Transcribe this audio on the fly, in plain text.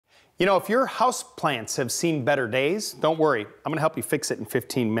You know, if your house plants have seen better days, don't worry, I'm gonna help you fix it in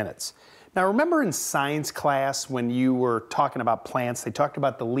 15 minutes. Now remember in science class when you were talking about plants, they talked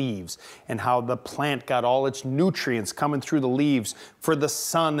about the leaves and how the plant got all its nutrients coming through the leaves for the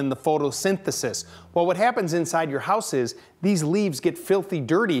sun and the photosynthesis. Well, what happens inside your house is these leaves get filthy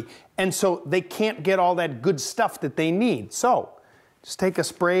dirty, and so they can't get all that good stuff that they need. So just take a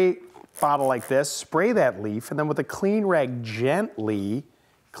spray bottle like this, spray that leaf, and then with a clean rag gently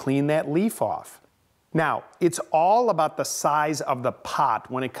clean that leaf off. Now, it's all about the size of the pot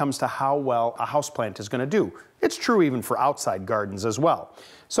when it comes to how well a houseplant is going to do. It's true even for outside gardens as well.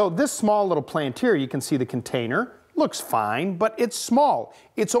 So this small little plant here, you can see the container, looks fine, but it's small.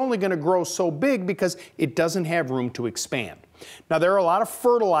 It's only going to grow so big because it doesn't have room to expand. Now, there are a lot of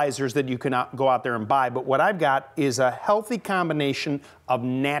fertilizers that you can go out there and buy, but what I've got is a healthy combination of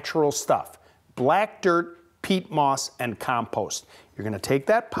natural stuff. Black dirt, peat moss, and compost. You're going to take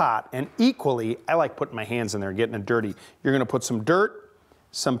that pot and equally, I like putting my hands in there, getting it dirty. You're going to put some dirt,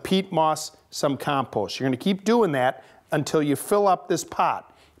 some peat moss, some compost. You're going to keep doing that until you fill up this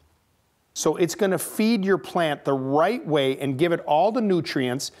pot. So it's going to feed your plant the right way and give it all the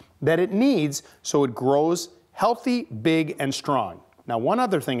nutrients that it needs so it grows healthy, big, and strong. Now, one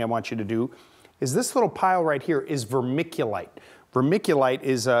other thing I want you to do is this little pile right here is vermiculite. Vermiculite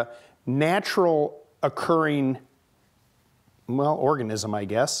is a natural occurring, well, organism, I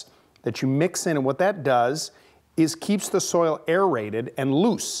guess, that you mix in, and what that does is keeps the soil aerated and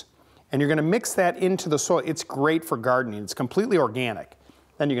loose. And you're going to mix that into the soil. It's great for gardening. It's completely organic.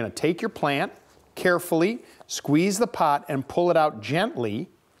 Then you're going to take your plant carefully, squeeze the pot, and pull it out gently.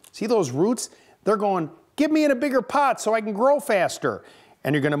 See those roots? They're going, give me in a bigger pot so I can grow faster.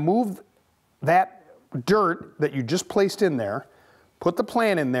 And you're going to move that dirt that you just placed in there, put the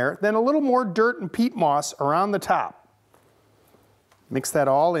plant in there, then a little more dirt and peat moss around the top. Mix that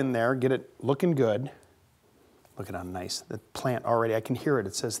all in there, get it looking good. Look at how nice, the plant already, I can hear it.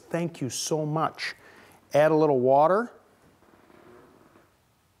 It says, thank you so much. Add a little water.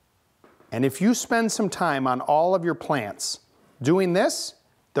 And if you spend some time on all of your plants doing this,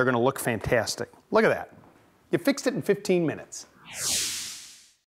 they're gonna look fantastic. Look at that. You fixed it in 15 minutes.